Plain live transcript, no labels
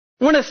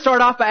I want to start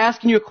off by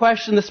asking you a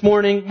question this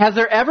morning. Has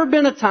there ever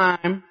been a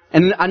time,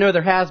 and I know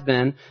there has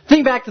been,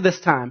 think back to this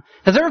time.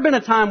 Has there ever been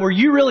a time where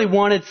you really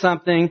wanted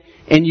something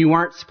and you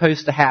weren't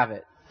supposed to have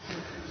it?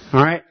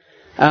 All right?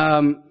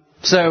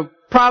 So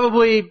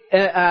probably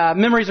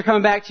memories are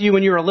coming back to you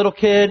when you were a little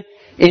kid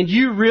and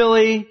you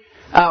really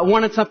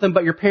wanted something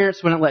but your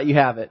parents wouldn't let you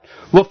have it.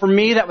 Well, for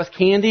me, that was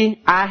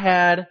candy. I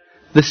had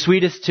the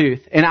sweetest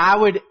tooth, and I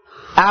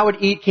would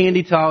eat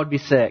candy till I would be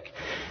sick.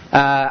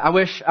 I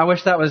wish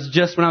that was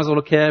just when I was a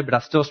little kid, but I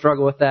still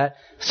struggle with that.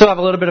 Still have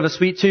a little bit of a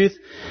sweet tooth.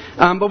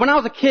 But when I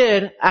was a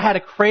kid, I had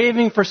a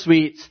craving for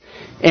sweets,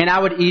 and I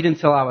would eat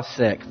until I was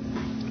sick.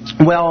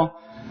 Well,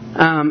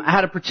 I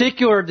had a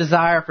particular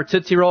desire for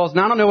Tootsie Rolls, and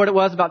I don't know what it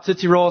was about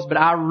Tootsie Rolls, but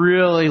I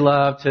really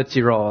loved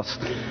Tootsie Rolls.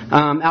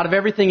 Out of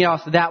everything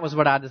else, that was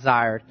what I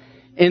desired.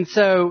 And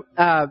so,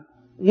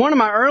 one of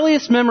my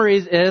earliest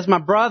memories is my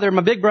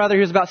big brother,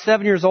 he was about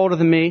 7 years older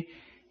than me,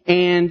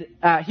 and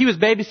he was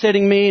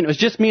babysitting me, and it was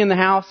just me and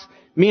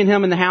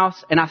him in the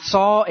house, and I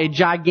saw a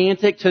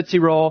gigantic Tootsie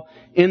Roll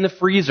in the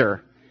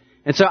freezer.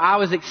 And so I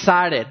was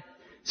excited.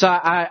 So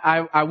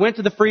I went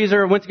to the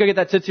freezer, went to go get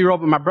that Tootsie Roll,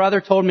 but my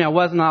brother told me I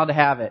wasn't allowed to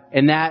have it,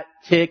 and that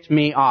ticked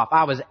me off.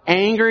 I was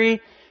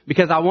angry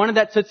because I wanted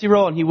that Tootsie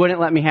Roll, and he wouldn't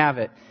let me have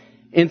it.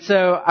 And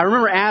so I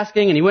remember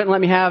asking, and he wouldn't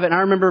let me have it, and I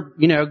remember,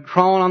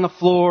 crawling on the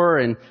floor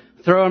and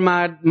throwing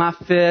my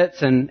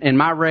fits and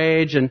my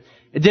rage, and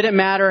it didn't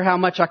matter how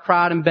much I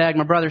cried and begged.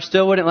 My brother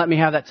still wouldn't let me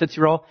have that Tootsie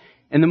Roll.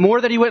 And the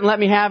more that he wouldn't let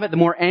me have it, the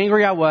more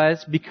angry I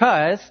was,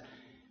 because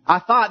I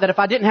thought that if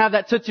I didn't have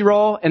that Tootsie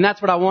Roll and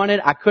that's what I wanted,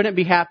 I couldn't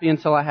be happy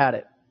until I had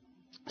it.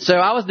 So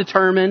I was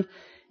determined,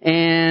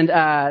 and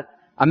I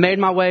made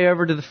my way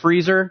over to the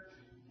freezer,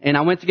 and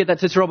I went to get that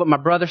Tootsie Roll, but my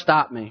brother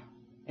stopped me.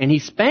 And he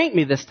spanked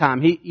me this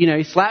time.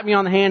 He slapped me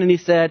on the hand and he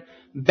said,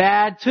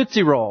 "Bad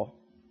Tootsie Roll."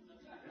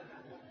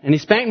 And he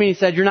spanked me and he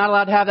said, "You're not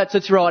allowed to have that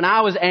Tootsie Roll." And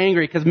I was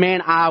angry because,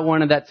 man, I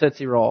wanted that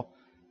Tootsie Roll.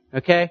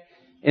 Okay?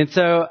 And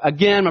so,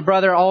 again, my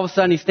brother, all of a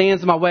sudden, he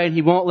stands in my way and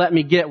he won't let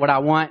me get what I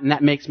want, and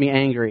that makes me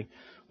angry.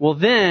 Well,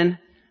 then,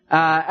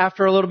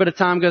 after a little bit of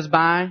time goes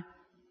by,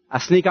 I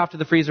sneak off to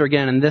the freezer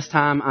again, and this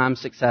time I'm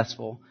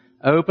successful.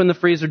 I open the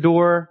freezer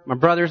door. My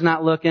brother's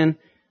not looking.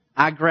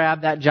 I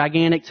grab that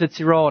gigantic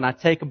Tootsie Roll and I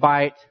take a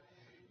bite.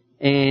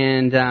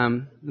 And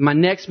my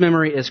next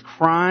memory is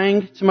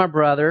crying to my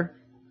brother,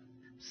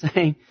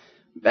 saying,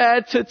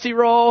 "Bad Tootsie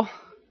Roll."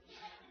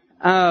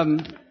 You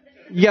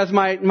guys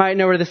might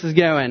know where this is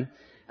going.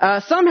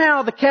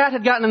 Somehow the cat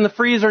had gotten in the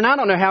freezer, and I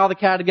don't know how the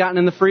cat had gotten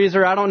in the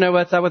freezer. I don't know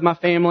what's up with my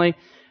family.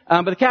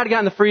 But the cat had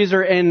gotten in the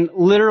freezer, and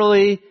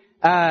literally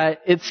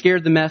it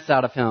scared the mess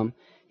out of him.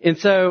 And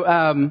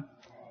so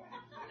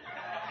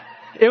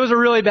it was a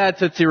really bad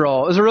Tootsie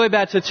Roll. It was a really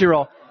bad Tootsie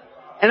Roll.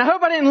 And I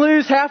hope I didn't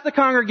lose half the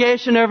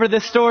congregation over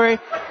this story.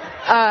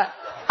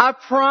 I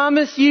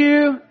promise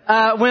you,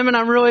 women,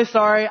 I'm really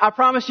sorry. I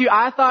promise you,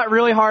 I thought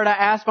really hard. I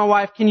asked my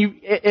wife,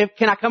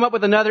 can I come up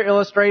with another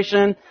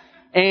illustration?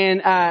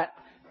 And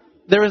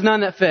there was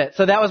none that fit.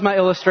 So that was my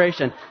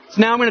illustration.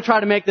 So now I'm going to try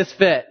to make this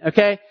fit.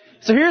 Okay?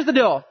 So here's the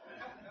deal.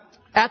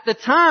 At the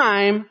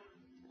time,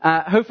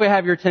 hopefully I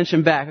have your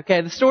attention back.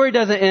 Okay? The story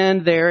doesn't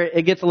end there.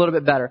 It gets a little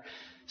bit better.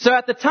 So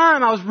at the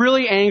time, I was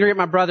really angry at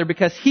my brother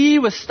because he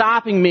was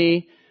stopping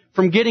me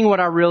from getting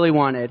what I really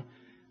wanted.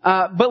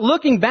 But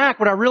looking back,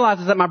 what I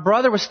realized is that my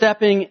brother was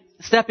stepping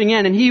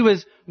in, and he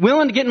was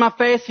willing to get in my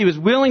face. He was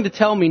willing to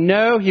tell me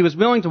no. He was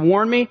willing to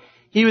warn me.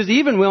 He was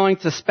even willing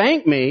to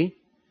spank me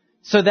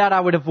so that I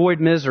would avoid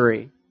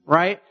misery,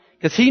 right?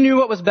 Because he knew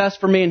what was best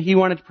for me, and he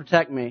wanted to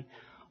protect me.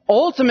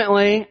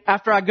 Ultimately,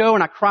 after I go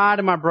and I cry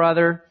to my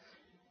brother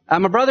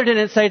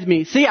didn't say to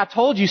me, "See, I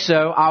told you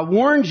so. I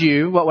warned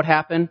you what would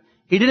happen."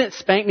 He didn't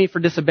spank me for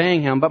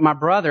disobeying him, but my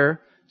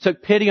brother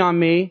took pity on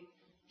me.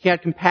 He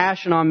had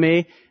compassion on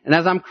me. And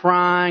as I'm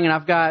crying and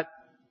I've got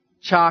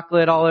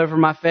chocolate all over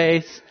my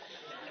face,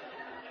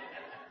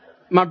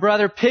 my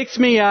brother picks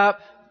me up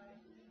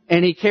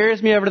and he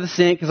carries me over to the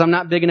sink because I'm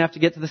not big enough to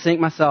get to the sink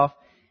myself.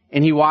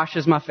 And he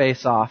washes my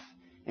face off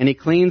and he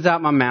cleans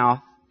out my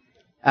mouth.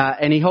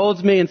 And he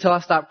holds me until I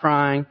stop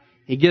crying.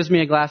 He gives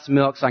me a glass of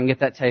milk so I can get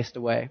that taste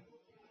away.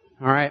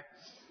 All right.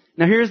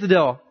 Now here's the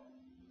deal.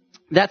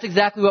 That's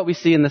exactly what we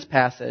see in this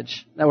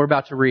passage that we're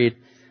about to read.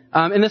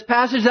 In this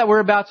passage that we're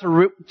about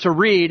to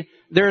read,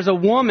 there's a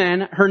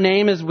woman, her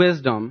name is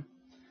Wisdom.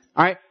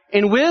 All right?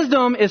 And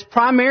Wisdom is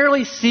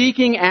primarily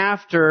seeking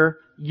after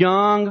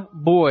young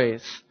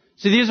boys.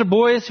 So these are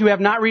boys who have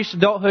not reached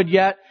adulthood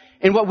yet.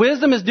 And what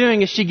Wisdom is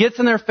doing is she gets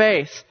in their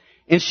face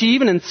and she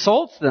even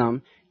insults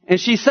them. And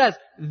she says,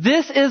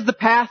 "This is the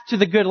path to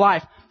the good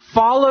life.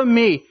 Follow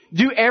me.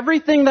 Do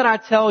everything that I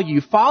tell you.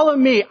 Follow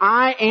me.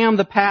 I am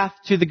the path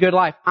to the good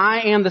life.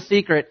 I am the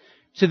secret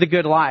to the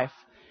good life."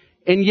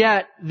 And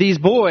yet, these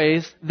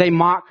boys, they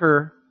mock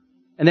her,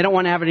 and they don't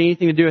want to have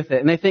anything to do with it.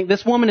 And they think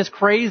this woman is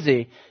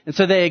crazy, and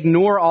so they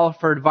ignore all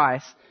of her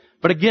advice.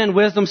 But again,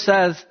 Wisdom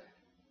says,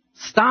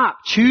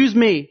 "Stop. Choose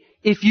me.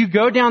 If you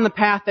go down the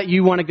path that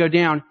you want to go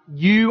down,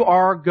 you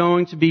are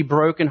going to be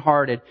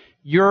brokenhearted.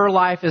 Your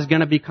life is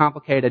going to be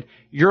complicated.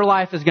 Your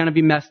life is going to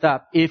be messed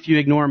up if you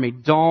ignore me.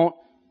 Don't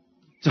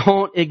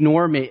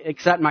ignore me.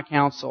 Accept my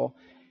counsel.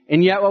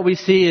 And yet what we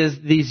see is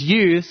these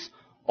youth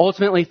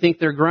ultimately think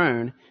they're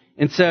grown.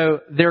 And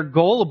so they're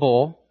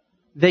gullible.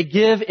 They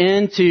give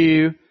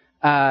into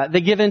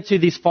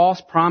these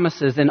false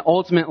promises, and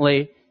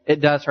ultimately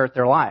it does hurt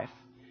their life.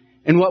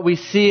 And what we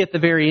see at the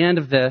very end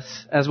of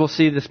this, as we'll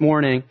see this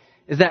morning,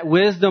 is that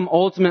wisdom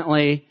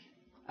ultimately,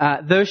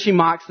 though she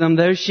mocks them,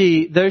 though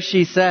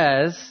she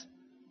says,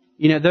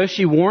 though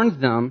she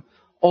warns them,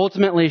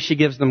 ultimately she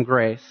gives them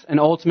grace. And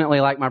ultimately,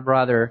 like my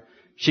brother,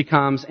 she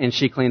comes and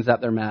she cleans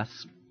up their mess.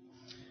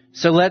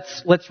 So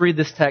let's read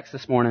this text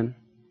this morning.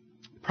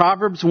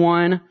 Proverbs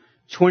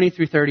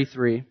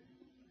 1:20-33.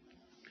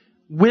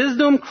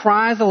 Wisdom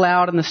cries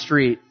aloud in the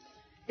street.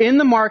 In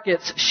the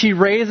markets, she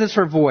raises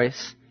her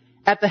voice.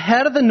 At the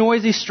head of the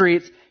noisy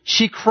streets,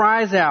 she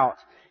cries out.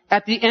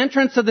 At the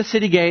entrance of the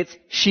city gates,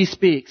 she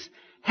speaks.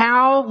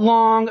 How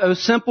long, O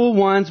simple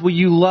ones, will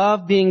you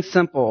love being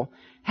simple?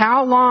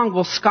 How long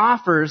will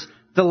scoffers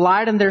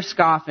delight in their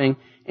scoffing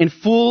and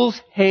fools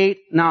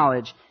hate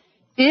knowledge?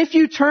 If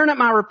you turn at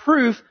my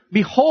reproof,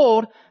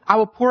 behold, I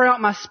will pour out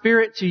my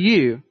spirit to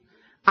you.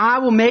 I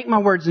will make my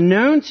words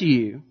known to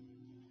you.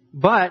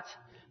 But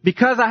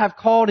because I have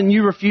called and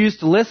you refuse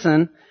to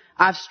listen,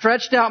 I've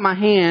stretched out my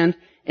hand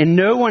and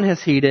no one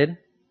has heeded.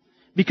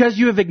 Because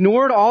you have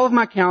ignored all of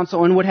my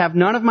counsel and would have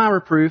none of my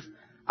reproof,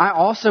 I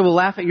also will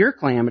laugh at your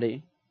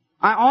calamity.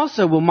 I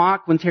also will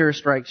mock when terror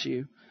strikes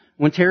you.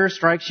 When terror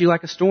strikes you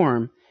like a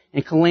storm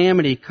and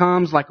calamity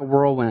comes like a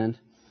whirlwind.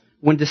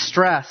 When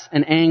distress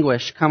and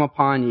anguish come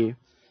upon you,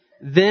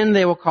 then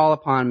they will call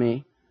upon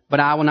me, but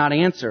I will not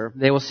answer.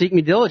 They will seek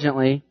me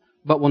diligently,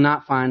 but will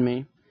not find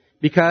me,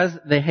 because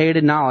they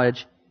hated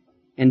knowledge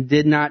and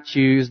did not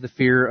choose the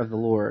fear of the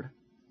Lord,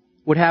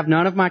 would have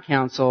none of my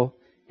counsel,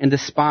 and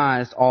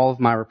despised all of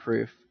my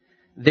reproof.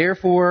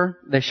 Therefore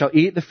they shall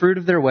eat the fruit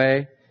of their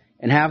way,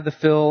 and have the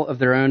fill of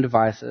their own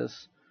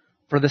devices.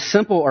 For the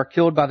simple are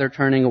killed by their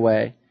turning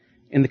away,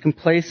 and the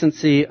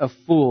complacency of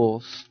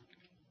fools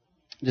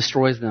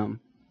destroys them.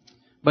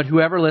 But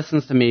whoever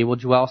listens to me will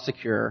dwell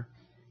secure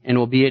and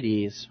will be at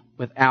ease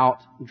without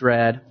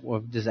dread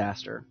of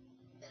disaster.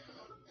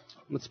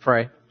 Let's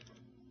pray.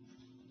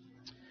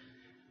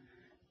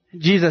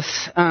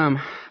 Jesus,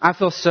 I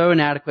feel so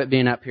inadequate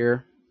being up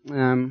here.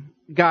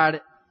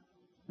 God,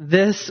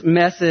 this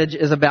message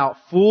is about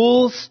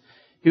fools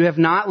who have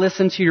not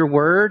listened to your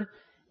word,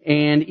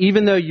 and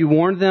even though you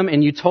warned them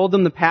and you told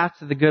them the path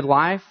to the good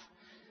life,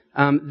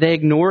 they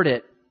ignored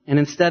it. And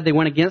instead they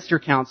went against your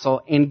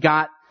counsel and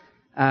got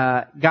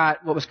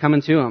what was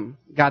coming to them.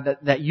 God,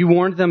 that you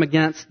warned them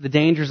against the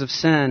dangers of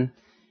sin,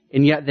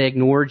 and yet they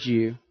ignored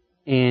you.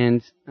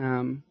 And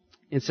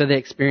so they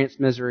experienced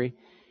misery.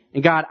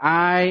 And God,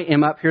 I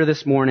am up here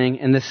this morning,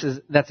 and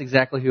that's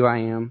exactly who I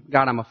am.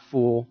 God, I'm a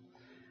fool.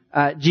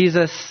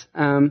 Jesus,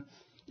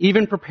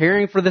 even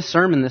preparing for this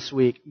sermon this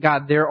week,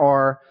 God, there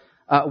are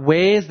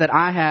ways that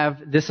I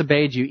have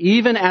disobeyed you.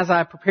 Even as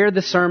I prepared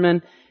this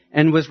sermon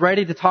and was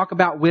ready to talk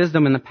about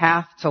wisdom and the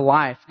path to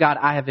life, God,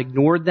 I have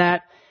ignored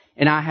that,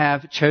 and I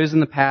have chosen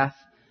the path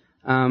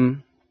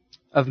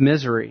of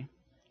misery.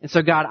 And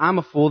so, God, I'm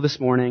a fool this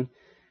morning.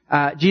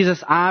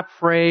 Jesus, I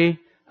pray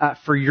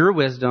for your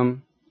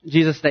wisdom,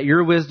 Jesus, that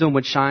your wisdom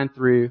would shine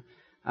through,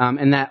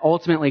 and that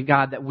ultimately,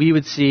 God, that we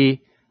would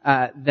see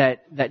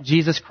that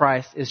Jesus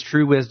Christ is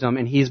true wisdom,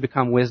 and He's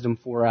become wisdom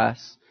for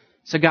us.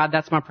 So, God,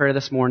 that's my prayer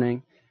this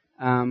morning.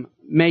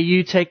 May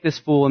you take this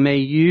fool and may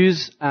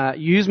use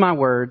my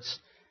words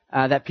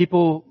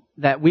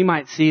that we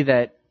might see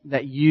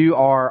that you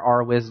are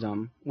our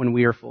wisdom when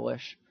we are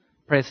foolish.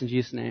 Pray this in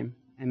Jesus' name.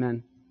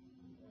 Amen.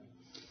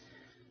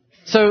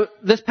 So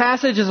this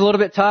passage is a little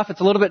bit tough.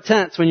 It's a little bit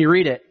tense when you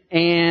read it.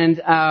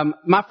 And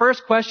my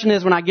first question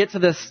is when I get to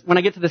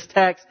this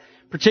text,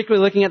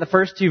 particularly looking at the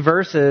first two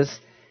verses,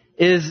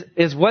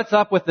 is what's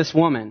up with this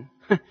woman?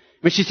 I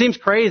mean, she seems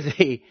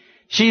crazy.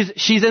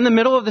 She's in the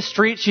middle of the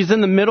street. She's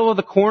in the middle of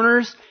the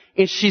corners,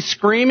 and she's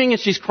screaming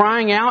and she's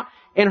crying out,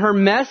 and her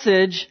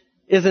message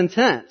is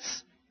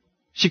intense.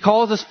 She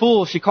calls us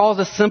fools. She calls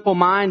us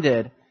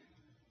simple-minded.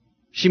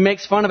 She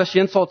makes fun of us. She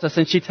insults us,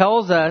 and she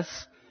tells us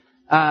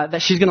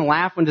that she's going to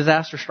laugh when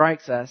disaster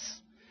strikes us.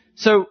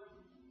 So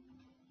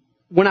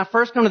when I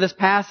first come to this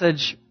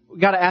passage, we've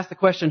got to ask the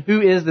question,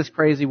 who is this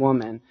crazy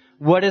woman?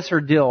 What is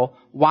her deal?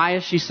 Why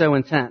is she so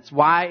intense?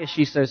 Why is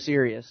she so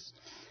serious?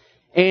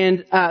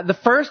 And the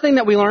first thing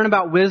that we learn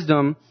about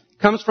wisdom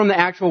comes from the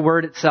actual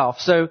word itself.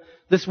 So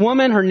this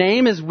woman, her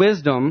name is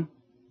Wisdom,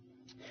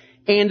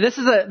 and this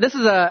is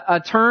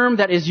a term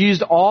that is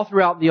used all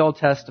throughout the Old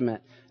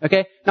Testament.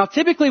 Okay? Now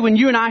typically when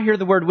you and I hear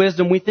the word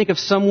wisdom, we think of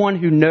someone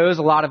who knows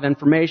a lot of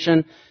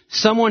information,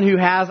 someone who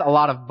has a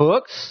lot of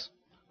books,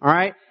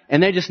 alright?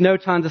 And they just know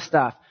tons of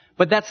stuff.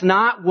 But that's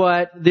not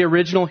what the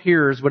original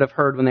hearers would have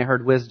heard when they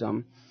heard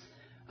wisdom.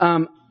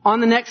 On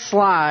the next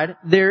slide,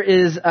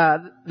 there's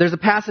a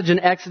passage in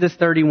Exodus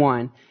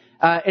 31.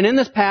 And in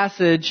this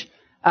passage,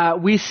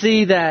 we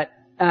see that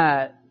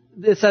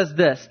it says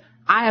this,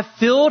 I have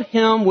filled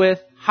him with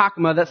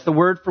hakma, that's the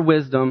word for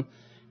wisdom,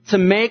 to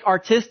make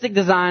artistic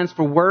designs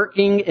for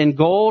working in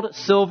gold,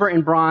 silver,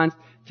 and bronze,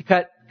 to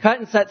cut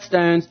and set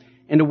stones,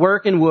 and to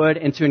work in wood,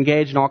 and to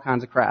engage in all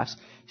kinds of crafts.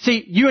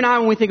 See, you and I,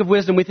 when we think of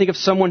wisdom, we think of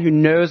someone who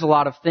knows a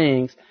lot of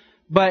things.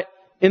 But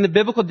in the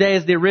biblical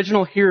days, the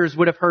original hearers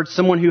would have heard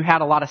someone who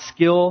had a lot of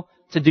skill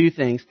to do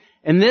things.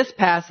 In this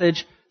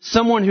passage,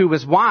 someone who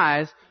was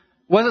wise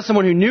wasn't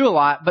someone who knew a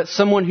lot, but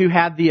someone who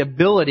had the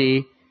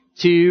ability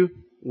to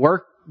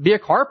work, be a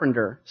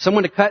carpenter,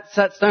 someone to cut,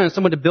 set stones,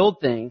 someone to build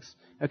things.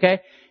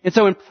 Okay? And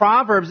so in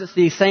Proverbs, it's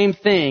the same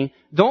thing.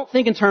 Don't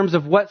think in terms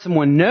of what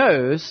someone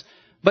knows,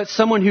 but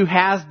someone who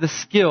has the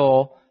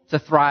skill to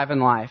thrive in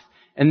life.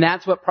 And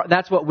that's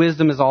what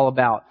wisdom is all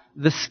about.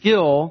 The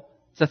skill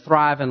to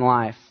thrive in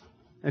life.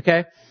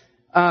 Okay?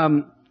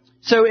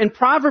 So in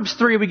Proverbs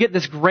 3, we get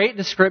this great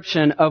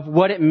description of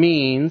what it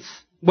means,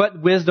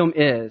 what wisdom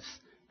is.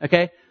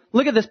 Okay?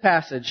 Look at this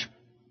passage.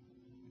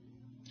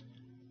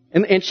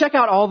 And check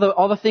out all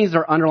the things that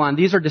are underlined.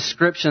 These are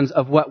descriptions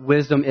of what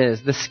wisdom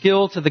is. The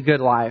skill to the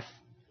good life.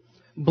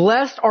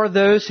 Blessed are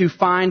those who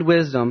find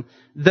wisdom,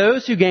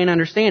 those who gain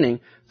understanding.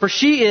 For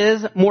she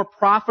is more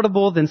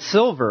profitable than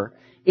silver,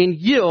 and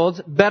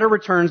yields better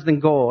returns than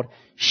gold.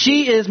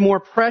 She is more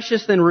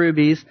precious than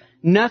rubies.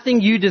 Nothing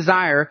you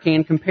desire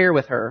can compare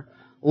with her.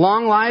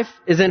 Long life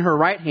is in her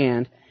right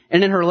hand,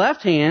 and in her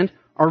left hand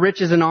are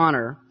riches and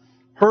honor.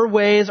 Her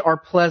ways are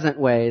pleasant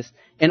ways,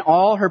 and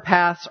all her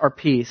paths are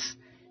peace.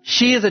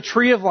 She is a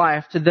tree of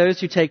life to those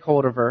who take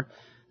hold of her.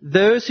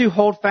 Those who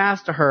hold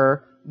fast to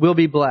her will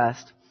be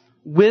blessed.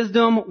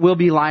 Wisdom will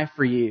be life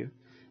for you.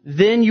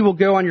 Then you will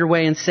go on your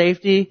way in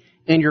safety,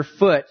 and your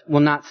foot will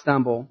not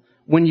stumble.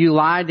 When you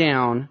lie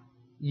down,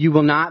 you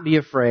will not be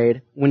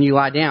afraid. When you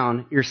lie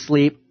down, your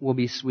sleep will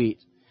be sweet.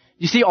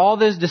 You see, all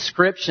those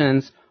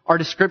descriptions are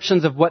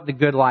descriptions of what the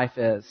good life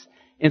is.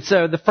 And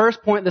so the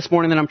first point this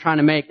morning that I'm trying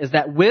to make is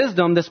that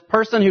wisdom, this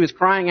person who is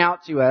crying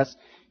out to us,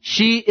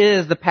 she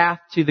is the path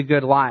to the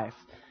good life.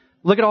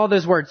 Look at all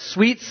those words.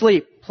 Sweet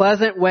sleep,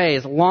 pleasant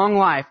ways, long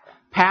life,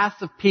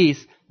 paths of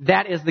peace.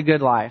 That is the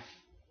good life.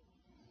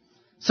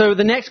 So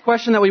the next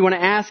question that we want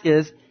to ask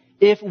is,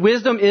 if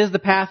wisdom is the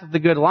path of the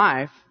good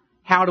life,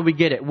 how do we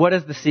get it? What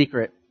is the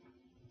secret?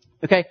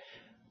 Okay.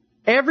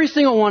 Every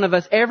single one of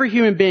us, every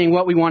human being,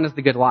 what we want is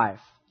the good life.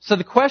 So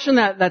the question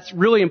that's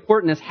really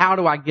important is, how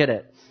do I get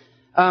it?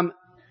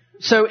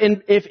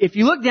 If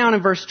you look down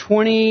in verse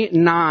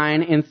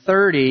 29 and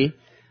 30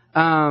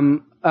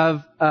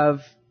 of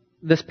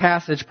this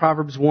passage,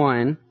 Proverbs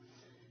 1,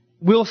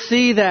 we'll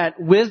see that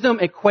wisdom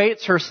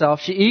equates herself,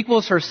 she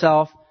equals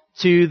herself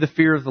to the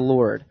fear of the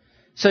Lord.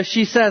 So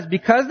she says,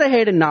 because they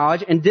hated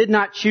knowledge and did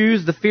not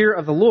choose the fear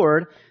of the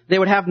Lord, they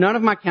would have none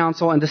of my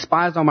counsel and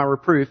despised all my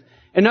reproof.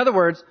 In other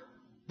words,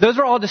 those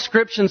are all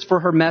descriptions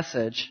for her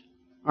message.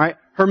 All right?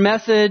 Her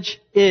message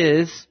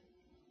is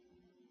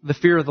the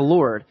fear of the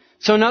Lord.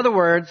 So in other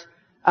words,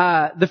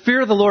 the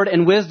fear of the Lord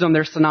and wisdom,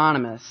 they're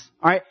synonymous.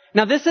 All right?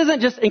 Now this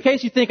isn't just, in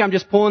case you think I'm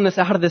just pulling this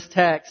out of this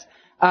text,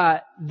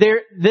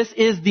 this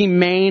is the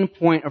main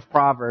point of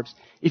Proverbs.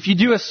 If you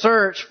do a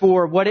search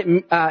for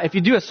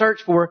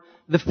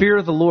the fear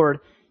of the Lord,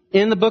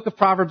 in the book of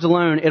Proverbs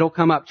alone, it'll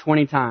come up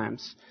 20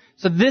 times.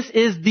 So this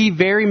is the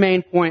very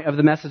main point of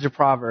the message of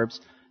Proverbs.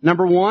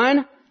 Number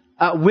one,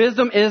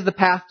 wisdom is the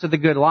path to the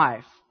good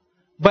life.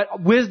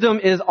 But wisdom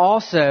is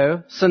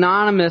also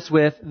synonymous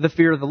with the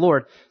fear of the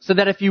Lord. So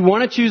that if you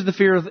want to choose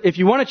if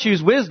you want to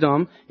choose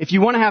wisdom, if you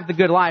want to have the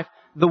good life,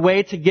 the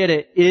way to get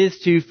it is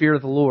to fear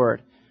the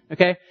Lord.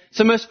 Okay?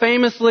 So most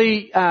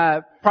famously,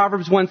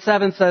 Proverbs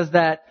 1:7 says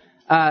that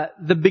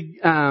the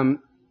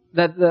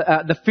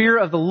fear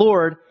of the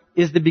Lord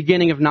is the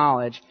beginning of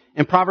knowledge.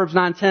 And Proverbs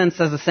 9:10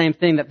 says the same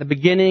thing, that the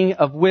beginning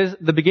of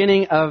wisdom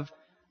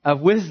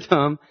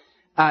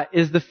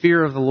is the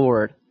fear of the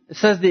Lord. It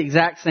says the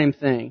exact same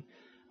thing.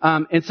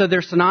 And so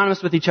they're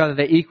synonymous with each other.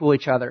 They equal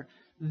each other.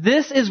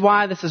 This is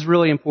why this is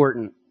really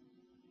important.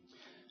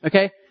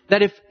 Okay?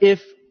 That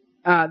if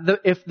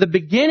the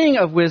beginning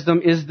of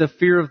wisdom is the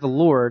fear of the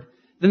Lord,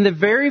 then the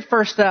very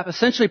first step,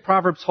 essentially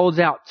Proverbs holds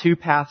out two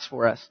paths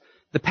for us.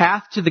 The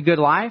path to the good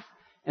life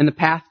and the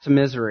path to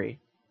misery.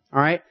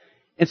 Alright?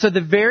 And so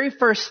the very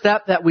first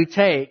step that we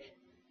take,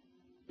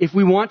 if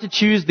we want to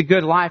choose the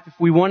good life, if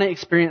we want to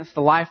experience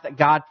the life that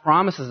God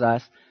promises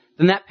us,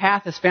 then that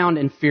path is found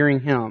in fearing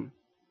Him.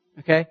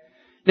 Okay?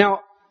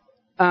 Now,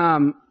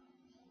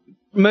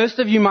 most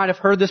of you might have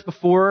heard this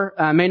before,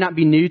 may not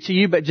be new to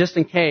you, but just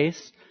in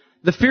case,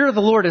 the fear of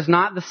the Lord is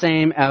not the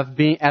same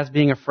as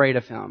being afraid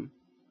of Him.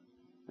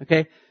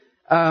 Okay?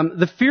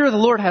 The fear of the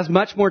Lord has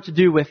much more to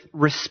do with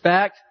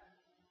respect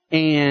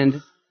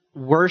and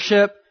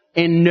worship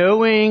and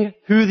knowing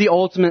who the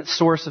ultimate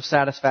source of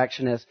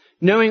satisfaction is.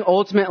 Knowing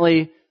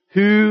ultimately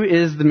who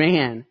is the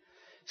man.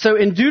 So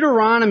in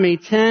Deuteronomy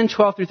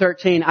 10:12 through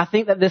 13, I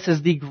think this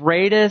is the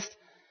greatest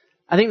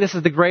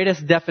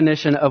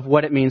definition of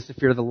what it means to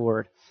fear the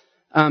Lord.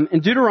 In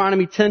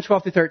Deuteronomy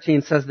 10:12 through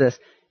 13 says this,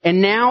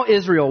 "And now,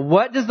 Israel,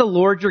 what does the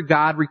Lord your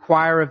God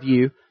require of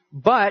you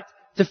but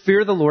to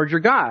fear the Lord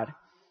your God?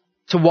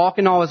 to walk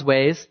in all his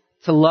ways,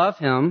 to love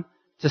him,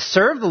 to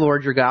serve the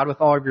Lord your God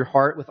with all of your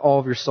heart, with all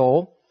of your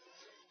soul,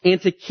 and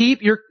to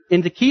keep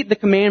the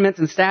commandments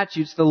and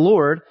statutes of the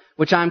Lord,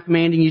 which I'm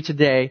commanding you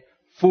today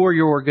for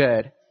your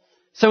good.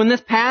 So in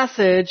this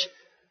passage,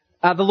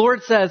 the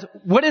Lord says,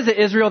 what is it,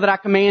 Israel, that I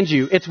command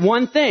you? It's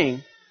one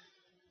thing.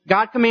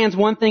 God commands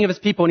one thing of his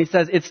people, and he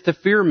says it's to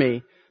fear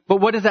me.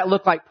 But what does that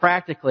look like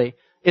practically?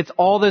 It's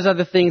all those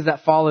other things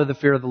that follow the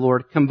fear of the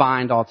Lord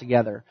combined all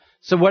together.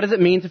 So what does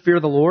it mean to fear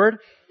the Lord?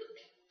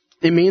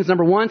 It means,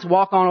 number one, to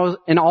walk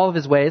in all of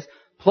his ways,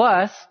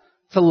 plus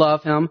to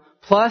love him,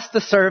 plus to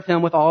serve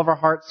him with all of our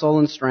heart, soul,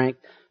 and strength,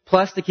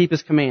 plus to keep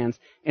his commands.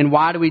 And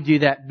why do we do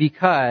that?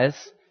 Because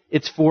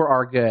it's for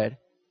our good.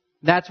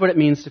 That's what it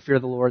means to fear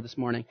the Lord this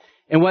morning.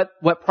 And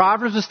what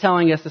Proverbs is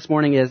telling us this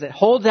morning is it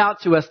holds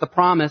out to us the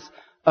promise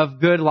of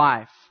good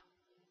life,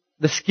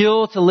 the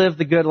skill to live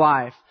the good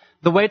life,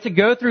 the way to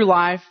go through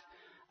life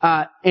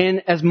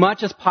and as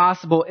much as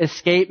possible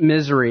escape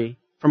misery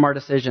from our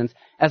decisions,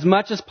 as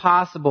much as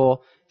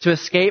possible to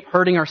escape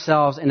hurting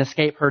ourselves and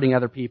escape hurting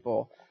other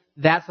people.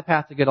 That's the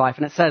path to good life.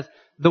 And it says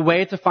the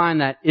way to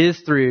find that is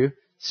through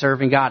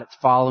serving God. It's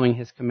following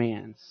his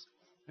commands.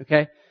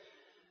 Okay?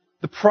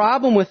 The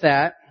problem with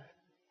that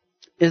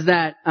is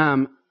that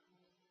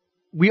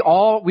we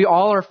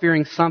all are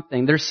fearing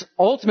something. There's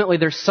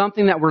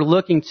something that we're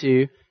looking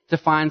to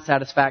find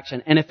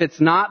satisfaction. And if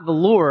it's not the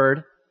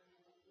Lord,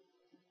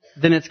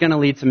 then it's going to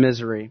lead to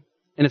misery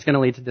and it's going to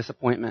lead to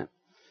disappointment.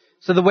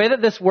 So the way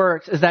that this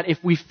works is that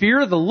if we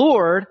fear the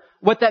Lord,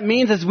 what that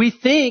means is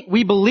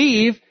we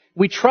believe,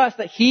 we trust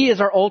that he is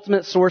our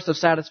ultimate source of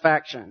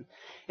satisfaction.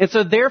 And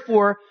so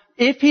therefore,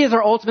 if he is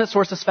our ultimate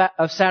source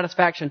of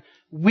satisfaction,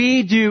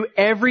 we do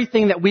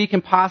everything that we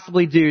can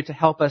possibly do to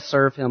help us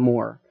serve him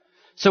more.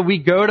 So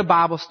we go to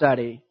Bible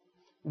study.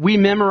 We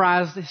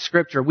memorize the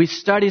Scripture. We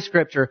study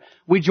Scripture.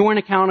 We join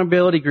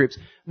accountability groups.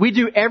 We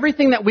do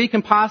everything that we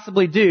can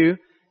possibly do,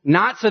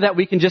 not so that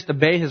we can just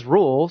obey his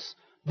rules,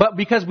 but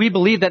because we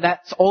believe that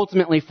that's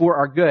ultimately for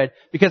our good.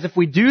 Because if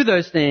we do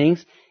those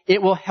things,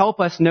 it will help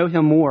us know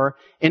him more,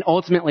 and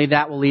ultimately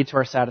that will lead to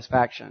our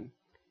satisfaction.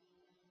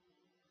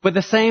 But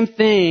the same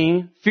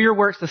thing, fear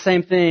works the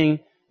same thing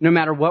no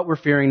matter what we're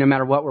fearing, no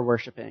matter what we're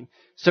worshiping.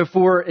 So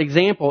for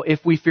example,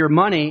 if we fear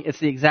money, it's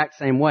the exact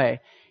same way.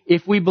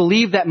 If we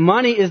believe that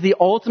money is the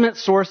ultimate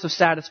source of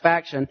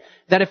satisfaction,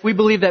 that if we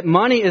believe that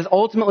money is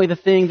ultimately the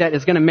thing that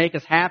is going to make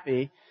us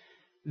happy,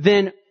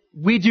 then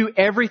we do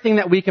everything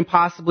that we can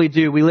possibly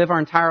do. We live our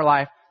entire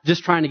life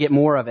just trying to get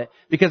more of it.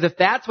 Because if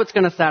that's what's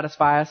going to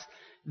satisfy us,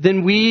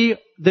 then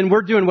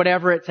we're doing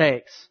whatever it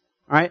takes.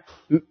 All right?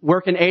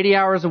 Working 80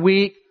 hours a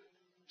week,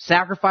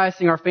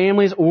 sacrificing our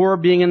families, or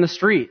being in the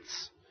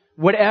streets.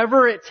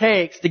 Whatever it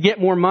takes to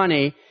get more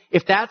money,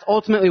 if that's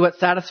ultimately what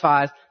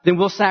satisfies, then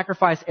we'll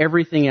sacrifice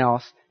everything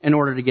else in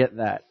order to get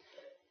that.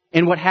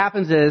 And what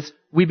happens is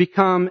we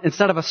become,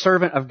 instead of a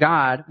servant of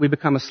God, we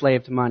become a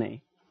slave to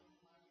money.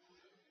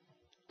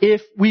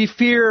 If we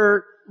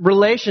fear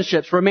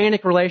relationships,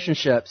 romantic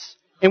relationships,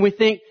 and we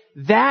think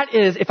that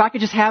is, if I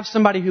could just have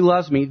somebody who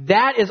loves me,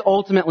 that is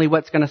ultimately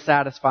what's going to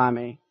satisfy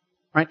me,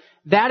 right?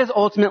 That is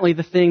ultimately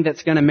the thing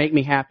that's going to make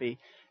me happy.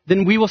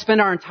 Then we will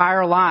spend our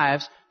entire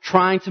lives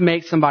trying to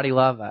make somebody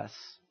love us.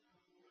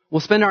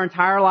 We'll spend our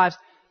entire lives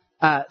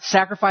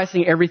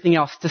sacrificing everything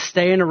else to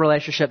stay in a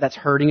relationship that's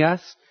hurting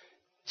us,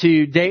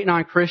 to date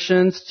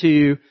non-Christians,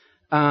 to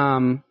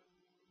try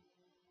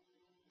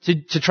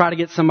to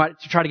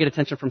get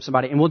attention from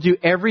somebody. And we'll do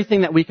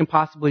everything that we can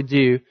possibly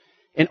do.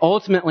 And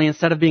ultimately,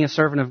 instead of being a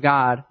servant of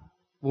God,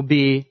 we'll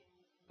be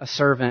a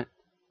servant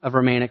of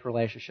romantic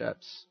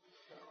relationships.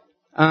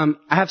 I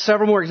have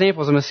several more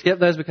examples. I'm going to skip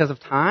those because of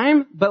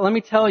time. But let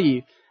me tell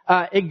you,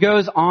 it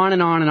goes on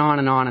and on and on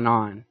and on and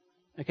on.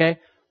 Okay?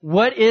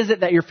 What is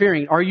it that you're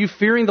fearing? Are you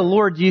fearing the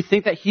Lord? Do you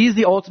think that he's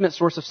the ultimate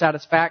source of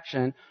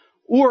satisfaction?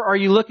 Or are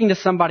you looking to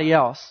somebody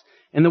else?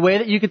 And the way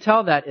that you can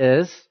tell that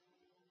is,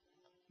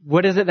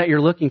 what is it that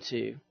you're looking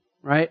to,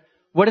 right?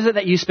 What is it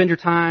that you spend your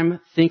time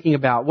thinking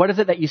about? What is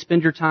it that you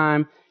spend your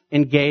time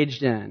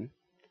engaged in?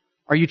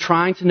 Are you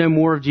trying to know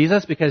more of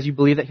Jesus because you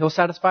believe that he'll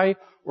satisfy you?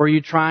 Or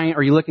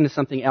are you looking to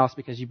something else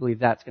because you believe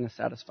that's going to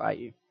satisfy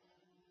you?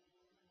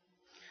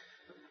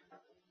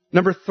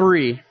 Number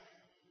 3,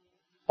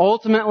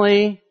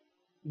 ultimately,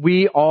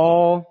 we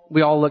all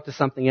look to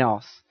something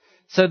else.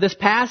 So this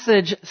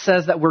passage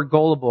says that we're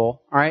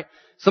gullible, all right?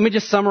 So let me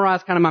just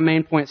summarize kind of my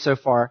main point so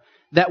far.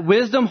 That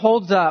wisdom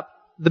holds up,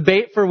 the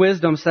bait for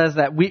wisdom says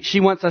that she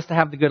wants us to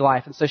have the good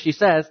life. And so she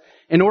says,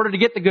 in order to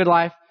get the good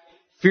life,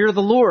 fear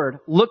the Lord,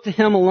 look to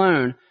him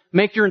alone,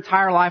 make your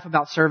entire life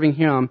about serving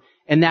him,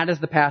 and that is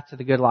the path to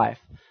the good life.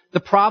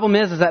 The problem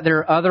is that there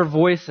are other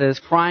voices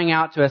crying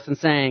out to us and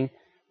saying,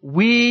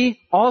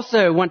 we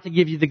also want to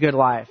give you the good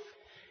life.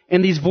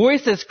 And these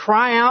voices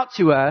cry out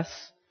to us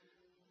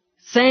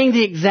saying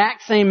the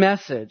exact same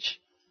message.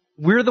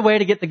 We're the way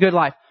to get the good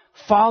life.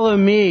 Follow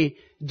me.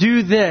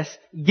 Do this.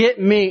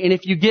 Get me. And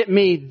if you get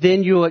me,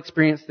 then you'll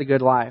experience the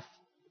good life.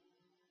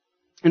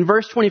 In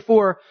verse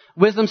 24,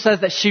 wisdom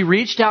says that she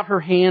reached out her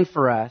hand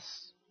for us.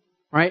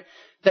 Right?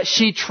 that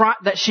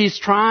she's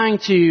trying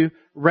to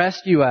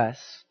rescue us.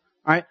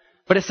 All right?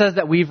 But it says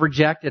that we've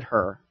rejected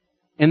her.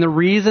 And the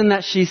reason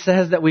that she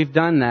says that we've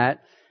done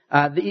that,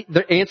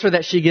 the answer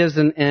that she gives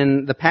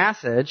in the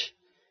passage,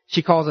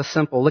 she calls us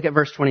simple. Look at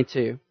verse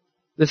 22.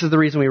 This is the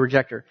reason we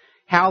reject her.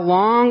 How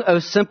long, O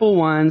simple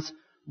ones,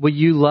 will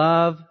you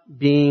love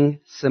being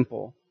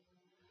simple?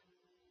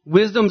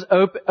 Wisdom's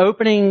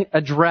opening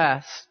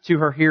address to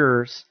her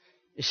hearers,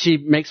 she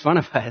makes fun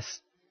of us.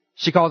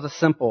 She calls us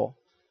simple.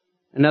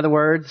 In other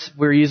words,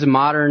 we're using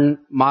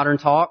modern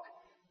talk.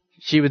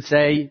 She would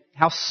say,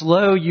 how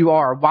slow you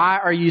are. Why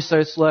are you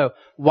so slow?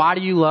 Why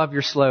do you love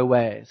your slow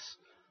ways?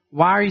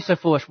 Why are you so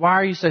foolish? Why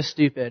are you so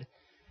stupid?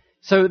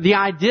 So the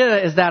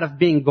idea is that of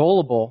being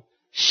gullible.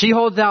 She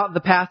holds out the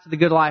path to the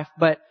good life,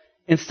 but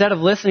instead of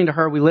listening to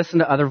her, we listen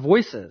to other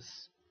voices,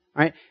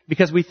 right?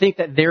 Because we think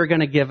that they're going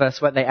to give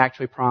us what they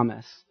actually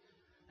promise.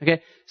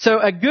 Okay? So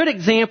a good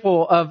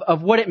example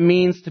of what it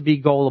means to be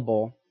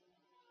gullible.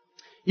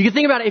 You can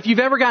think about it, if you've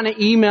ever gotten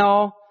an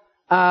email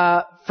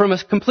from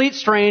a complete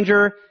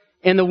stranger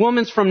and the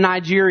woman's from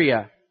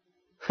Nigeria,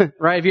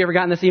 right? Have you ever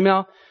gotten this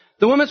email?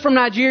 The woman's from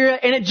Nigeria,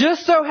 and it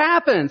just so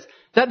happens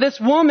that this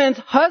woman's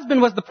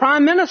husband was the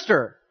prime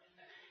minister.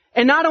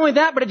 And not only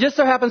that, but it just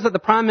so happens that the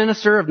prime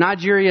minister of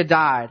Nigeria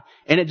died.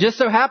 And it just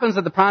so happens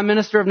that the prime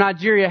minister of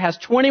Nigeria has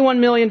 $21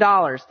 million.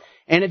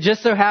 And it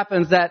just so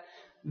happens that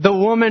the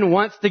woman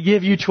wants to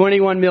give you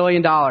 $21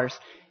 million.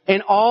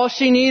 And all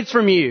she needs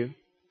from you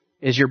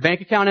is your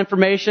bank account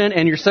information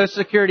and your social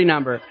security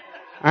number.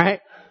 All right?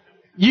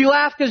 You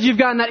laugh because you've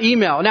gotten that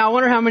email. Now, I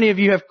wonder how many of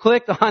you have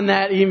clicked on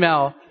that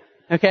email.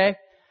 Okay?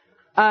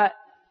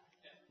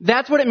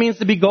 That's what it means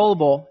to be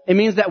gullible. It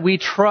means that we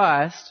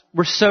trust.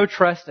 We're so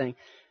trusting.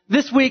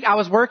 This week, I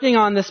was working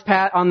on this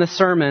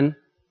sermon,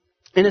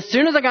 and as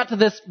soon as I got to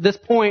this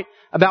point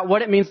about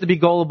what it means to be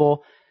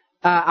gullible,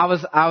 I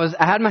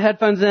had my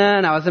headphones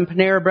in. I was in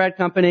Panera Bread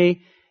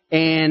Company,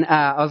 and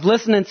I was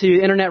listening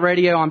to internet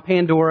radio on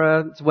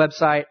Pandora, it's a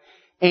website,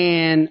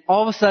 and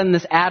all of a sudden,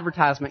 this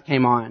advertisement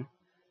came on.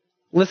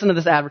 Listen to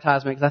this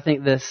advertisement because I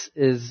think this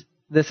is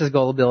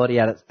gullibility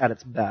at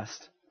its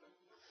best.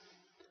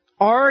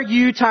 Are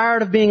you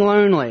tired of being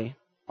lonely?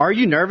 Are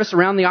you nervous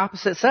around the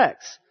opposite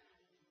sex?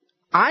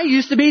 I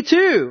used to be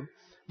too,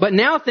 but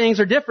now things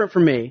are different for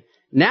me.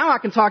 Now I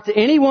can talk to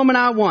any woman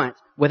I want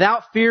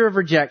without fear of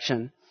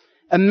rejection.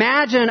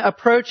 Imagine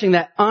approaching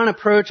that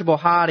unapproachable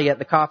hottie at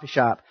the coffee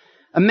shop.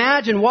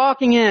 Imagine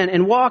walking in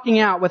and walking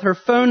out with her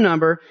phone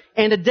number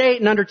and a date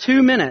in under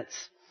 2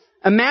 minutes.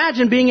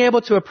 Imagine being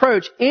able to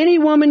approach any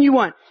woman you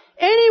want,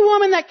 any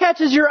woman that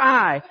catches your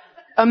eye.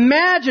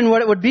 Imagine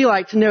what it would be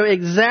like to know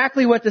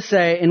exactly what to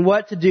say and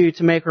what to do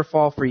to make her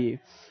fall for you.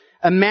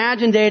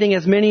 Imagine dating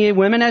as many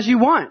women as you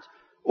want.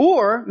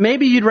 Or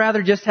maybe you'd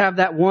rather just have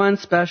that one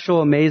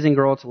special, amazing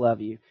girl to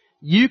love you.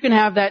 You can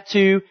have that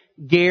too,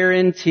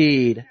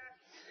 guaranteed.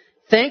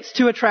 Thanks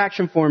to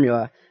Attraction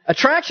Formula.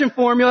 Attraction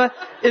Formula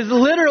is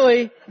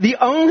literally the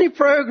only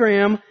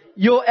program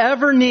you'll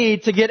ever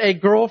need to get a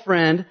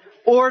girlfriend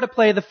or to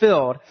play the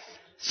field.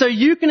 So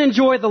you can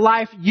enjoy the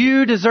life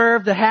you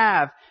deserve to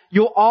have.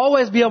 You'll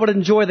always be able to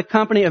enjoy the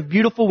company of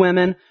beautiful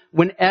women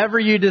whenever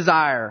you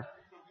desire.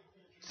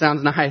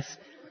 Sounds nice.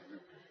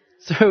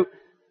 So,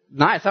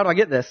 nice. How do I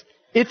get this?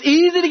 It's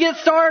easy to get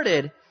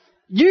started.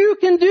 You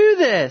can do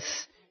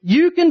this.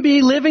 You can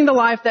be living the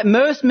life that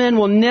most men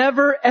will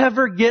never,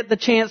 ever get the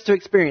chance to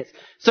experience.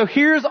 So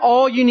here's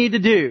all you need to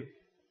do.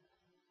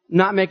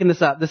 Not making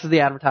this up. This is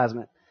the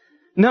advertisement.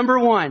 Number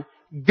 1,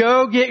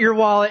 go get your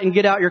wallet and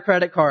get out your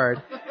credit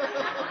card.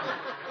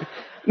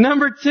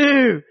 Number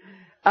 2,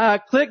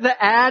 click the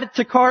add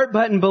to cart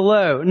button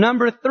below.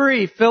 Number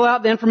 3, fill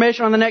out the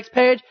information on the next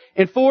page.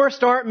 And 4,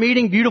 start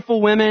meeting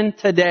beautiful women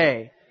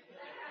today.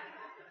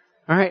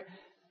 All right.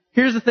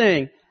 Here's the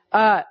thing.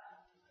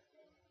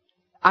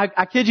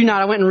 I kid you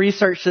not, I went and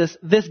researched this.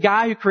 This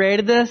guy who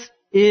created this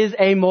is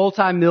a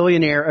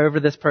multimillionaire over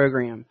this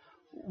program.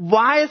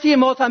 Why is he a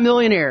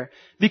multimillionaire?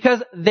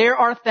 Because there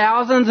are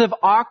thousands of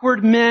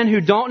awkward men who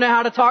don't know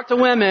how to talk to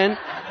women.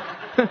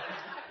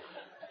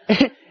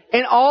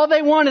 And all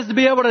they want is to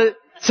be able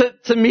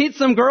to meet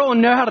some girl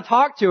and know how to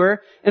talk to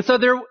her. And so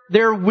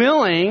they're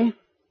willing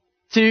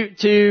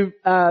to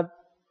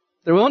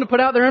put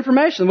out their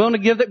information. They're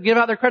willing to give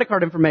out their credit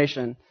card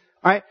information.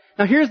 All right.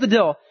 Now here's the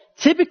deal.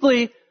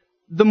 Typically,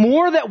 the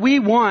more that we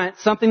want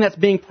something that's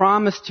being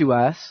promised to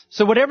us,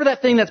 so whatever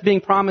that thing that's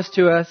being promised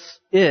to us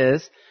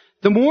is,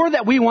 the more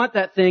that we want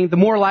that thing, the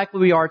more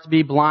likely we are to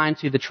be blind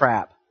to the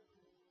trap.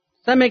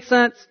 Does that make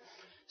sense?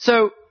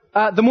 So,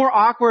 the more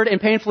awkward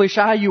and painfully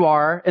shy you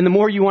are, and the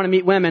more you want to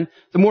meet women,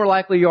 the more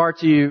likely you are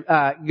to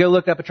go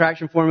look up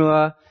Attraction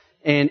Formula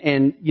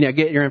and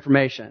get your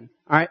information.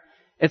 All right?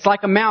 It's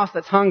like a mouse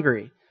that's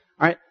hungry.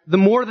 All right? The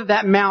more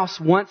that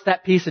mouse wants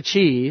that piece of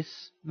cheese,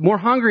 the more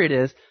hungry it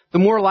is, the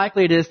more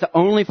likely it is to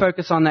only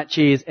focus on that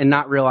cheese and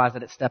not realize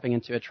that it's stepping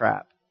into a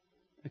trap.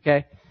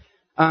 Okay?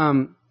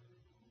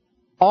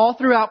 All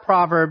throughout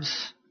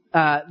Proverbs,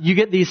 you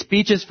get these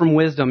speeches from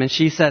wisdom, and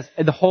she says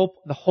the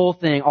whole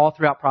thing all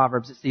throughout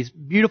Proverbs. It's these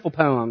beautiful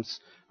poems,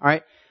 all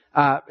right,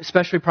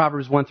 especially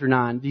Proverbs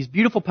 1-9. These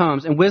beautiful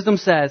poems, and wisdom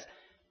says,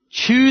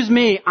 "Choose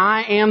me.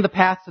 I am the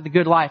path to the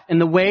good life, and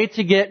the way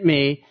to get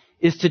me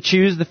is to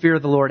choose the fear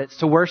of the Lord. It's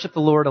to worship the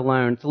Lord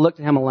alone, to look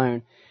to Him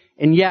alone."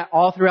 And yet,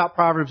 all throughout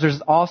Proverbs,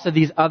 there's also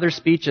these other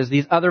speeches,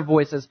 these other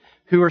voices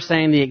who are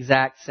saying the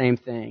exact same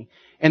thing.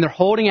 And they're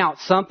holding out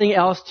something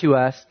else to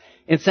us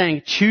and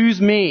saying,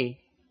 choose me,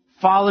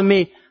 follow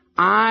me.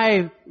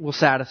 I will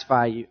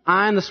satisfy you.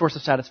 I'm the source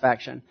of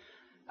satisfaction.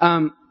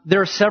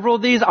 There are several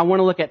of these. I want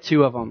to look at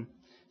 2 of them.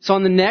 So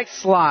on the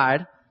next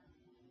slide,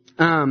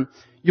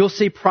 you'll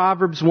see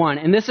Proverbs 1.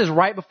 And this is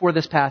right before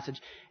this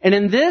passage. And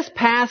in this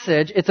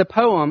passage, it's a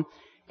poem.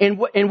 And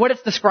what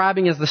it's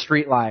describing is the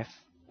street life.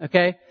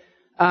 Okay?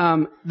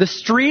 The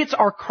streets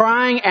are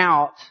crying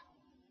out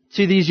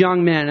to these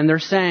young men, and they're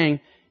saying,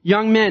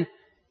 young men,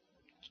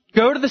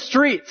 go to the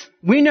streets.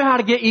 We know how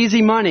to get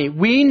easy money.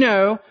 We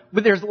know,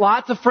 but there's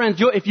lots of friends.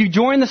 If you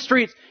join the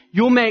streets,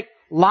 you'll make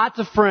lots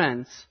of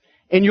friends,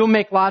 and you'll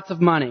make lots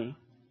of money.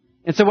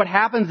 And so what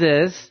happens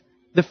is,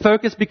 the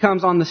focus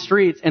becomes on the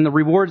streets and the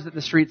rewards that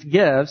the streets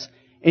gives,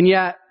 and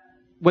yet,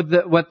 what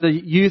the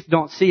youth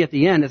don't see at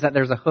the end is that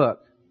there's a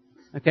hook.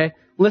 Okay?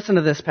 Listen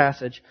to this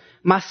passage.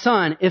 My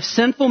son, if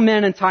sinful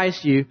men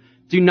entice you,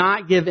 do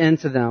not give in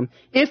to them.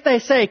 If they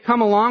say,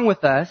 come along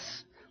with us,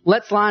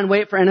 let's lie in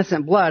wait for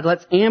innocent blood,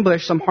 let's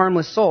ambush some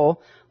harmless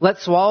soul,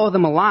 let's swallow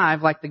them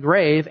alive like the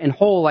grave and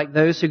whole like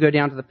those who go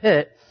down to the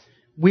pit,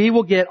 we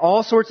will get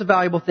all sorts of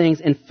valuable things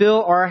and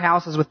fill our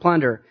houses with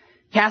plunder.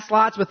 Cast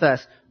lots with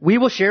us. We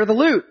will share the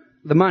loot,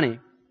 the money.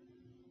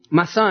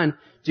 My son,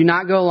 do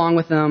not go along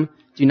with them.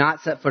 Do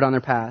not set foot on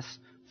their paths.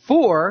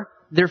 For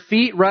their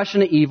feet rush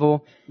into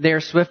evil. They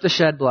are swift to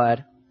shed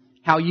blood.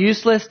 How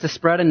useless to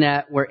spread a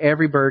net where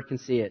every bird can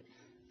see it.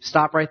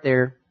 Stop right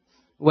there.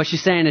 What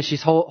she's saying is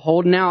she's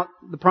holding out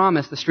the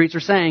promise. The streets are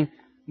saying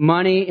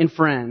money and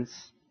friends.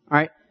 All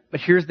right? But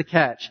here's the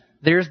catch.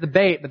 There's the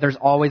bait, but there's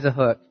always a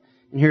hook.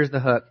 And here's the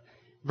hook.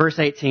 Verse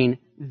 18.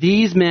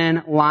 These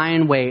men lie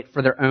in wait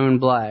for their own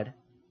blood.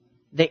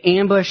 They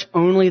ambush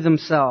only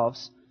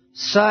themselves.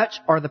 Such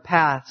are the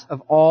paths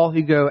of all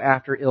who go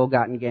after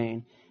ill-gotten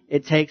gain.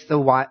 It takes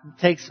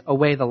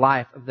away the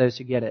life of those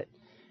who get it.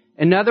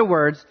 In other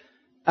words,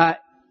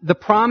 the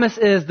promise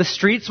is the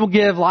streets will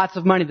give lots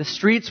of money. The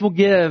streets will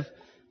give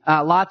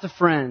lots of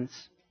friends.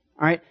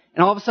 All right?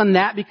 And all of a sudden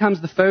that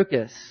becomes the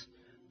focus.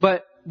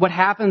 But what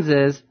happens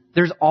is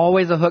there's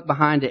always a hook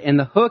behind it. And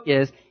the hook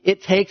is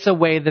it takes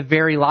away the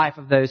very life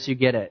of those who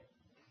get it.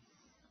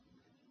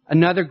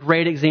 Another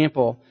great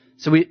example.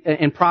 So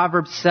in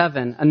Proverbs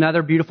 7,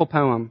 another beautiful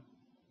poem.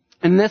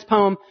 In this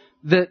poem,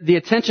 the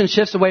attention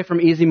shifts away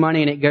from easy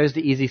money and it goes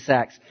to easy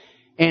sex.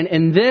 And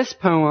in this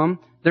poem,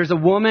 there's a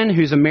woman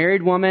who's a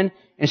married woman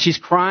and she's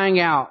crying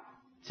out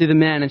to the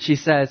men and she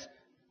says,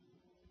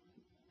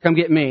 come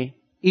get me.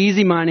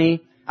 Easy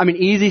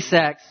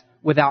sex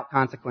without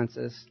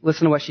consequences.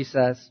 Listen to what she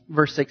says.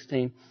 Verse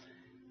 16.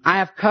 I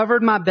have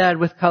covered my bed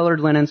with colored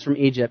linens from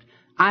Egypt.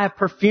 I have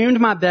perfumed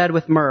my bed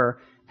with myrrh,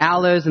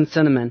 aloes, and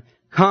cinnamon.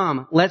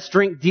 Come, let's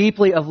drink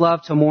deeply of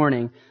love till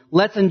morning.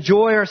 Let's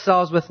enjoy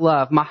ourselves with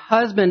love. My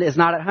husband is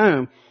not at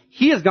home.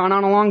 He has gone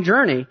on a long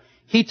journey.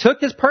 He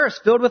took his purse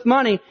filled with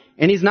money,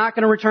 and he's not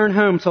going to return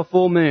home till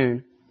full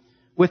moon.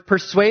 With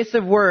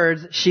persuasive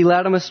words, she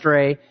led him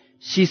astray.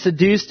 She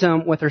seduced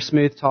him with her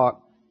smooth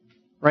talk.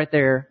 Right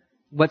there.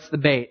 What's the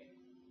bait?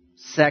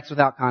 Sex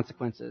without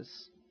consequences.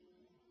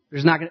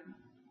 There's not going to,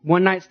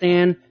 one night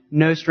stand,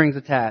 no strings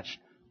attached.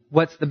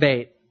 What's the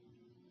bait?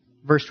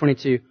 Verse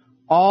 22.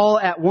 All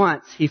at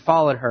once he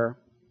followed her,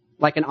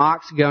 like an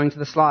ox going to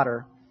the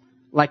slaughter,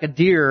 like a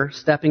deer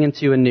stepping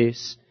into a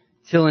noose,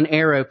 till an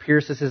arrow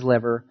pierces his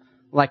liver,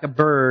 like a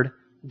bird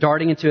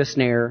darting into a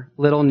snare,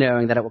 little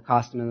knowing that it will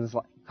cost him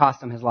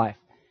his life.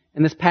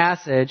 In this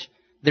passage,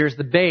 there's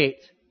the bait,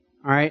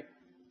 all right?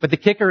 But the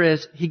kicker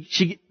is,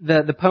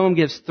 the poem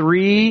gives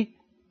 3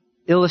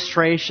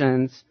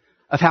 illustrations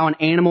of how an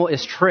animal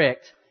is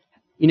tricked.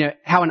 You know,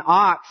 how an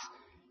ox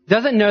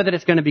doesn't know that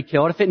it's going to be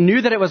killed. If it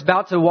knew that it was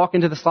about to walk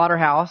into the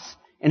slaughterhouse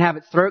and have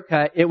its throat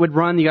cut, it would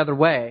run the other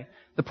way.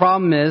 The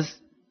problem is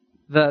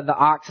the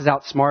ox is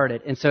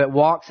outsmarted, and so it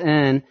walks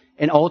in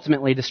and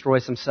ultimately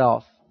destroys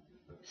himself.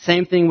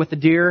 Same thing with the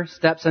deer,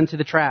 steps into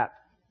the trap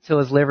till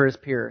his liver is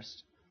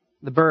pierced.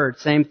 The bird,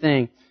 same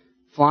thing.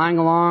 Flying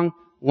along,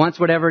 wants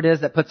whatever it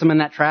is that puts him in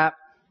that trap,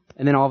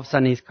 and then all of a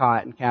sudden he's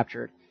caught and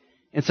captured.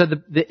 And so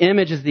the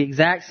image is the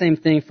exact same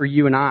thing for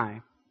you and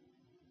I.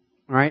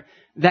 All right?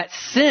 That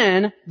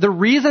sin, the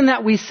reason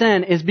that we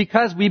sin is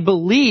because we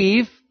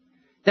believe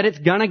that it's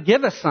gonna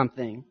give us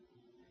something.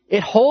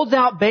 It holds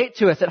out bait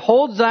to us. It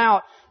holds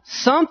out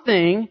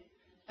something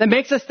that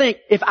makes us think,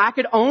 if I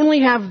could only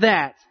have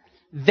that,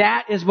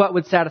 that is what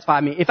would satisfy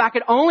me. If I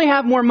could only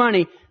have more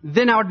money,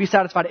 then I would be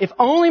satisfied. If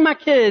only my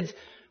kids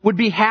would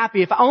be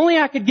happy. If only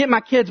I could get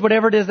my kids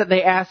whatever it is that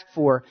they ask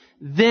for,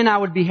 then I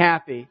would be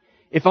happy.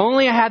 If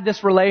only I had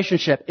this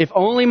relationship. If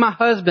only my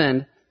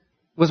husband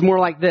was more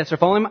like this.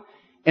 If only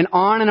And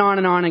on and on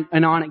and on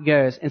and on it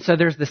goes. And so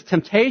there's this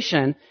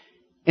temptation.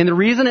 And the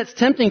reason it's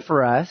tempting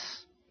for us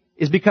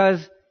is because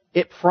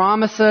it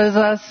promises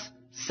us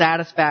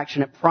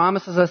satisfaction. It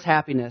promises us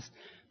happiness.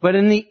 But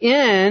in the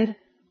end,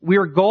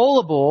 we're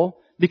gullible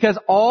because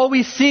all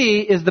we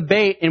see is the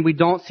bait and we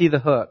don't see the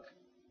hook.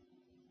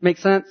 Make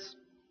sense?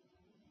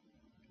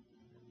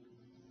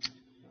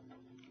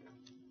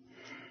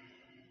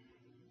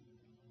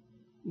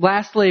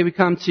 Lastly, we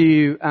come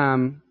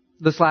to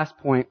this last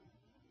point.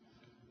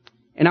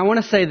 And I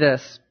want to say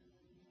this.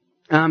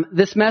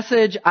 This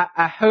message,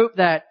 I hope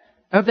that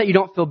you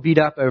don't feel beat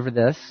up over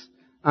this.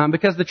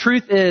 Because the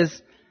truth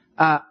is,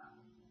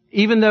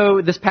 even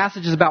though this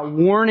passage is about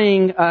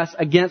warning us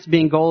against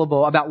being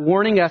gullible, about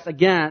warning us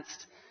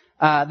against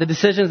the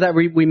decisions that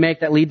we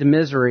make that lead to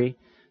misery,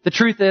 the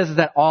truth is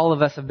that all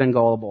of us have been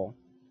gullible.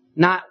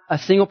 Not a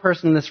single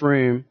person in this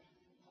room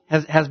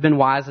has been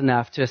wise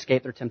enough to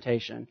escape their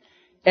temptation.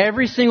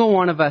 Every single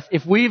one of us,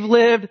 if we've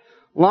lived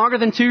longer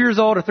than 2 years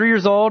old or 3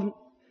 years old,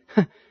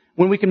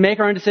 when we can make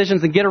our own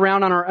decisions and get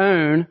around on our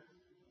own,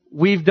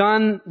 we've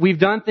done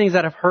things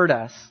that have hurt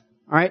us.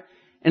 All right?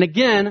 And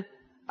again,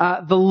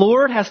 the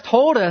Lord has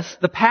told us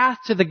the path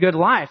to the good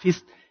life.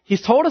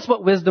 He's told us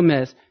what wisdom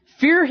is.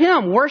 Fear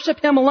Him. Worship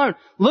Him alone.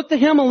 Look to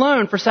Him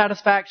alone for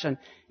satisfaction.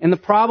 And the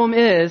problem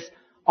is,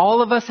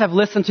 all of us have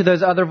listened to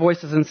those other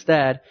voices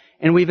instead,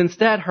 and we've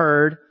instead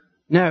heard,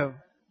 no,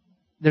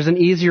 there's an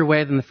easier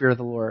way than the fear of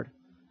the Lord.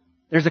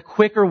 There's a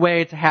quicker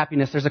way to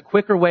happiness. There's a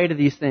quicker way to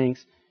these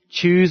things.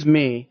 Choose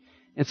me.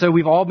 And so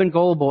we've all been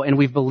gullible, and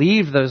we've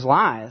believed those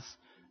lies.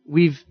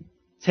 We've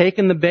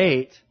taken the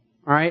bait,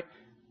 all right,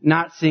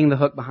 not seeing the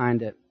hook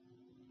behind it.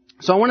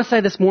 So I want to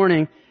say this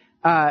morning,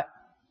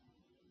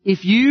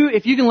 if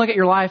you can look at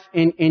your life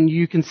and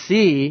you can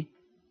see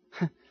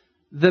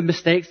the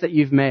mistakes that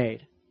you've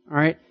made, all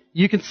right,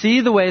 you can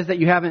see the ways that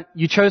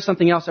you chose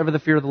something else over the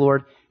fear of the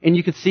Lord, and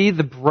you can see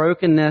the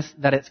brokenness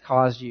that it's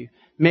caused you.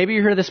 Maybe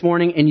you're here this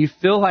morning and you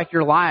feel like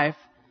your life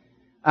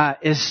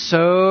is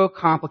so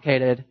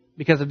complicated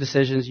because of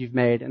decisions you've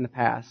made in the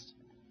past.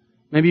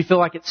 Maybe you feel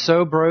like it's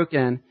so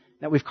broken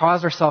that we've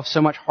caused ourselves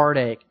so much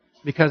heartache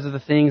because of the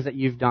things that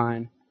you've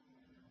done.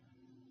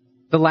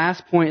 The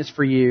last point is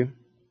for you.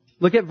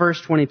 Look at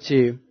verse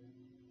 22.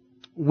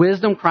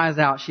 Wisdom cries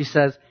out. She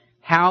says,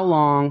 how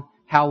long,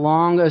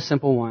 O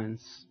simple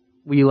ones,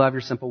 will you love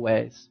your simple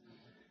ways?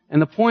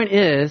 And the point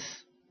is,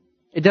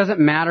 it doesn't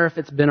matter if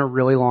it's been a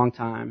really long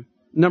time.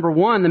 Number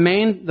one, the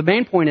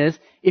main point is,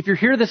 if you're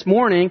here this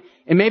morning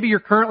and maybe you're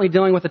currently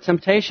dealing with a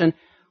temptation,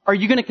 are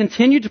you going to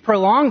continue to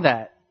prolong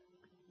that?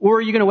 Or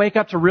are you going to wake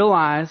up to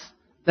realize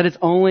that it's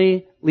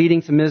only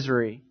leading to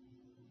misery?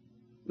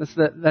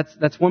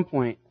 That's one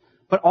point.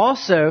 But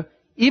also,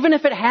 even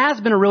if it has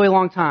been a really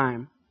long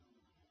time,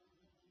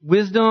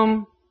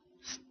 wisdom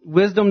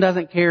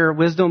doesn't care.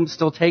 Wisdom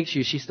still takes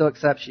you. She still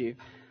accepts you.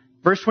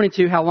 Verse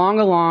 22, how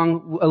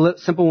long,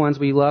 simple ones,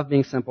 will you love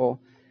being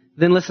simple?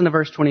 Then listen to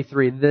verse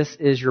 23. This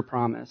is your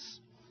promise.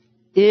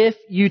 If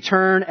you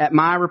turn at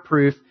my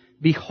reproof,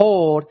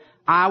 behold,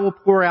 I will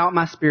pour out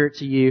my spirit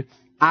to you.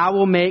 I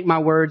will make my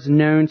words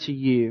known to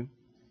you.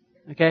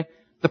 Okay?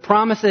 The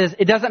promise is,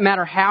 it doesn't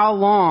matter how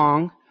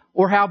long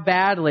or how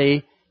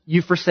badly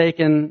you've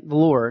forsaken the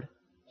Lord.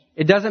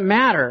 It doesn't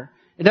matter.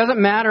 It doesn't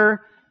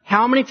matter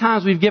how many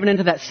times we've given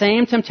into that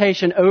same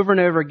temptation over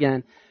and over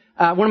again.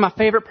 One of my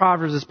favorite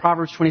proverbs is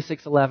Proverbs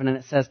 26:11, and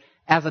it says,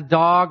 as a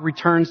dog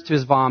returns to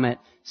his vomit,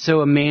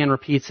 so a man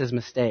repeats his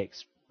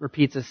mistakes,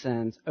 repeats his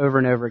sins over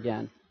and over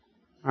again.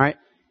 All right?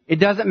 It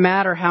doesn't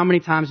matter how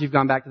many times you've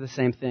gone back to the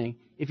same thing.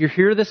 If you're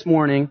here this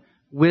morning,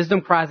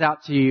 wisdom cries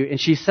out to you, and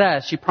she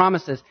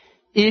promises,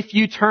 if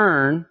you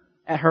turn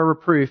at her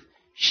reproof,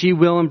 she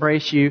will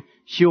embrace you.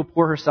 She will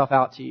pour herself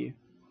out to you.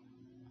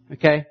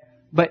 Okay?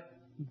 But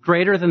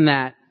greater than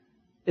that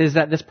is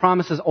that this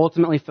promise is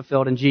ultimately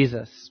fulfilled in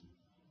Jesus.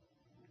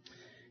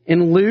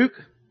 In Luke,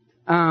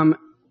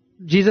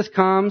 Jesus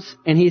comes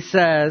and he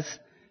says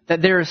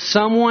that there is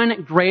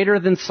someone greater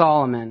than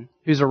Solomon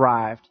who's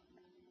arrived.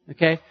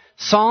 Okay?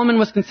 Solomon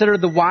was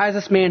considered the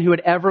wisest man who had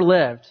ever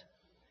lived.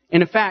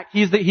 And in fact,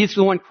 he's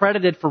the one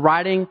credited for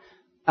writing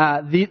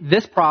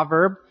this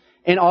proverb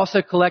and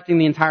also collecting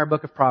the entire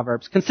book of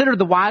Proverbs. Considered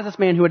the wisest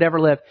man who had ever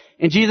lived.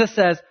 And Jesus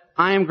says,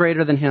 I am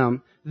greater than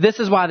him. This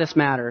is why this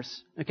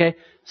matters. Okay?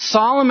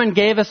 Solomon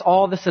gave us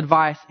all this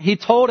advice. He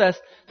told us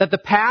that the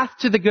path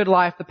to the good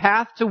life, the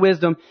path to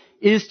wisdom,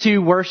 is to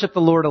worship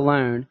the Lord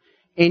alone.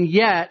 And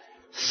yet,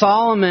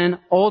 Solomon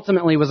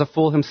ultimately was a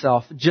fool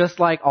himself, just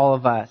like all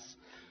of us.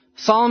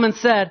 Solomon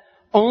said,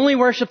 only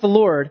worship the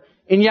Lord.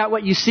 And yet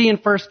what you see in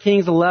 1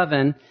 Kings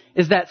 11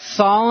 is that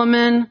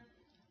Solomon,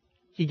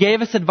 he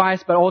gave us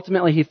advice, but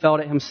ultimately he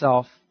failed it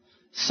himself.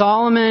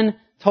 Solomon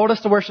told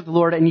us to worship the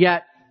Lord, and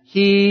yet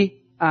he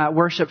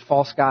worshipped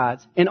false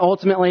gods. And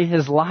ultimately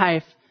his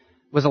life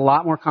was a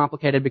lot more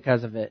complicated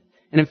because of it.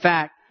 And in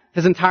fact,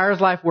 his entire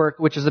life work,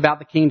 which is about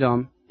the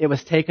kingdom, it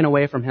was taken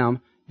away from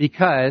him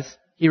because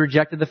he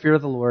rejected the fear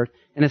of the Lord,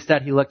 and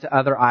instead he looked to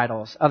other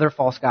idols, other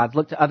false gods,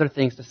 looked to other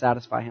things to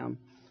satisfy him.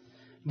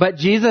 But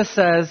Jesus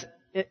says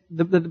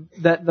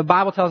the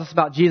Bible tells us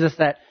about Jesus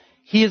that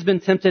he has been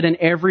tempted in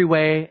every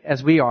way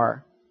as we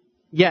are,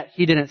 yet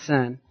he didn't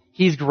sin.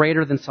 He's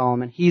greater than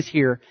Solomon. He's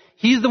here.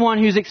 He's the one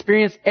who's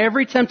experienced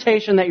every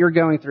temptation that you're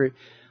going through.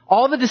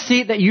 All the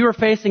deceit that you are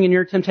facing in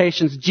your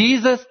temptations,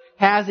 Jesus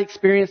has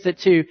experienced it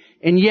too.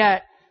 And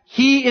yet,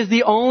 he is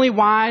the only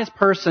wise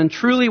person,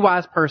 truly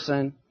wise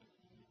person,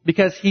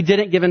 because he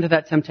didn't give in to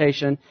that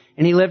temptation,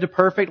 and he lived a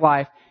perfect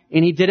life,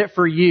 and he did it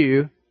for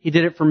you. He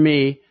did it for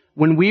me.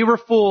 When we were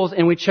fools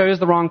and we chose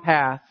the wrong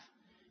path,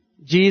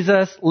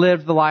 Jesus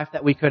lived the life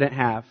that we couldn't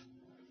have.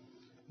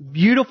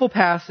 Beautiful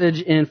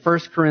passage in 1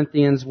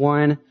 Corinthians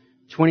 1,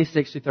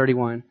 26 through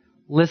 31.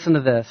 Listen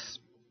to this.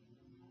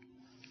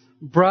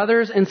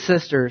 Brothers and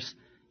sisters,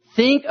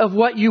 think of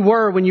what you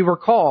were when you were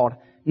called.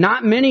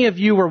 Not many of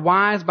you were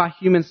wise by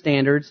human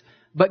standards,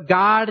 but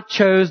God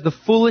chose the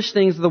foolish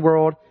things of the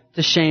world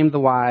to shame the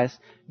wise.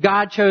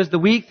 God chose the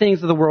weak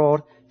things of the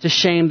world to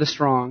shame the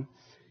strong.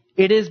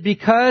 It is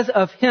because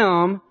of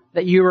him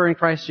that you are in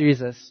Christ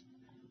Jesus,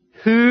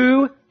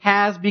 who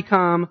has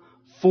become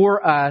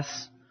for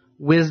us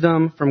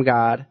wisdom from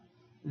God.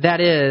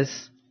 That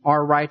is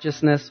our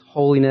righteousness,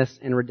 holiness,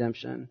 and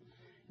redemption.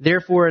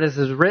 Therefore it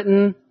is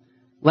written,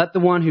 let the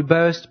one who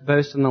boasts,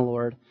 boast in the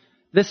Lord.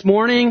 This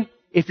morning,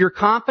 if your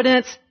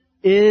confidence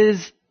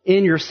is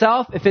in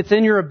yourself, if it's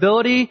in your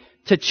ability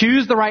to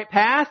choose the right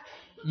path,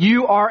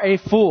 you are a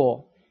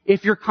fool.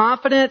 If your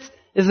confidence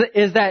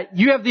is that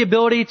you have the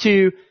ability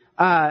to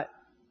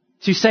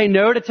say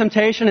no to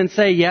temptation and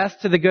say yes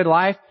to the good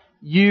life,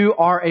 you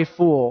are a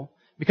fool.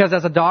 Because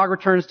as a dog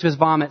returns to his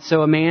vomit,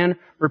 so a man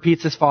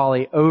repeats his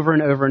folly over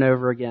and over and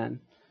over again.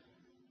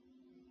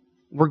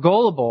 We're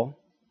gullible.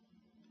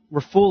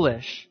 We're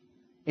foolish.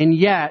 And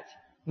yet,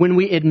 when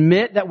we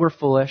admit that we're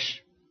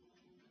foolish,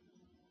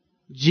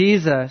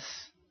 Jesus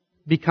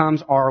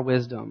becomes our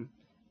wisdom.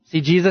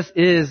 See, Jesus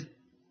is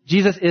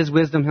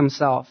wisdom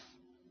himself.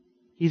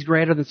 He's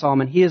greater than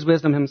Solomon. He is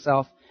wisdom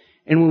himself.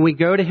 And when we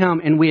go to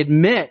him and we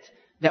admit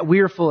that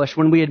we are foolish,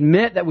 when we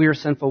admit that we are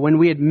sinful, when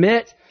we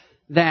admit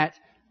that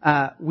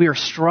we are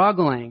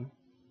struggling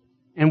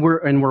and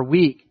we're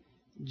weak,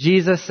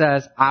 Jesus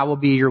says, I will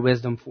be your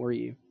wisdom for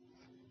you.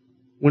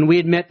 When we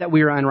admit that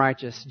we are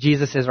unrighteous,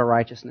 Jesus is our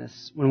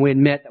righteousness. When we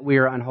admit that we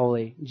are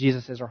unholy,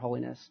 Jesus is our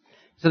holiness.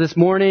 So this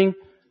morning,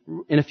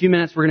 in a few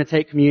minutes, we're going to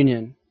take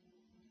communion.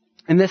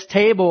 And this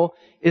table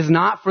is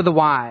not for the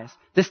wise.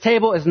 This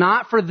table is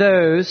not for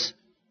those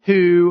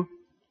who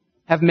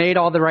have made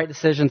all the right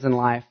decisions in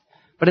life.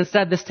 But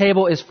instead, this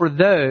table is for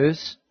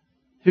those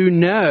who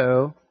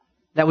know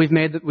that we've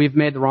made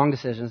the wrong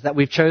decisions, that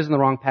we've chosen the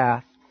wrong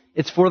path.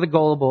 It's for the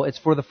gullible. It's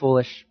for the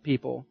foolish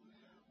people.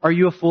 Are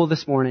you a fool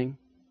this morning?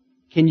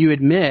 Can you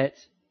admit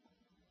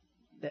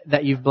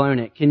that you've blown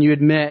it? Can you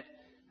admit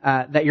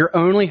that your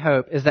only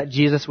hope is that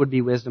Jesus would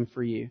be wisdom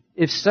for you?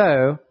 If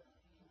so,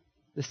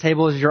 this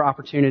table is your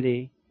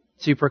opportunity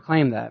to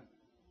proclaim that.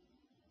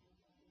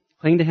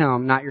 Cling to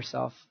him, not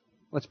yourself.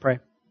 Let's pray.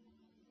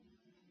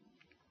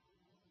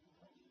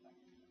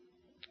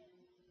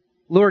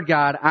 Lord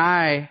God,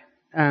 I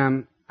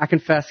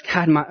confess,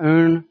 God, my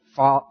own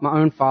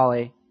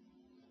folly.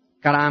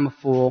 God, I'm a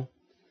fool.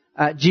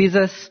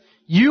 Jesus,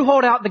 you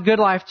hold out the good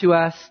life to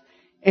us,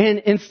 and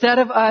instead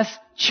of us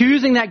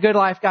choosing that good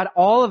life, God,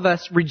 all of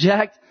us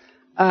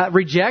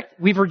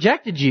we've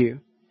rejected you.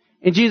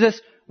 And Jesus,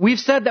 we've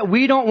said that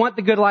we don't want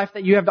the good life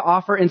that you have to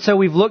offer, and so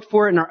we've looked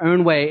for it in our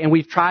own way, and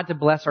we've tried to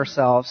bless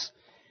ourselves.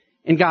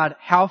 And God,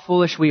 how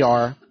foolish we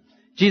are.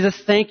 Jesus,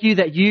 thank you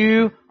that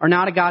you are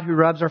not a God who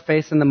rubs our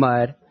face in the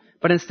mud,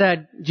 but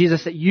instead,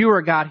 Jesus, that you are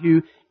a God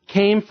who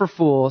came for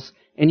fools,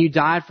 and you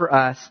died for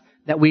us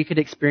that we could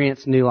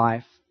experience new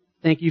life.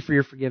 Thank you for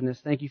your forgiveness.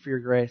 Thank you for your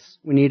grace.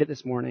 We need it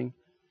this morning.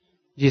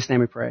 In Jesus' name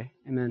we pray.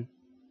 Amen.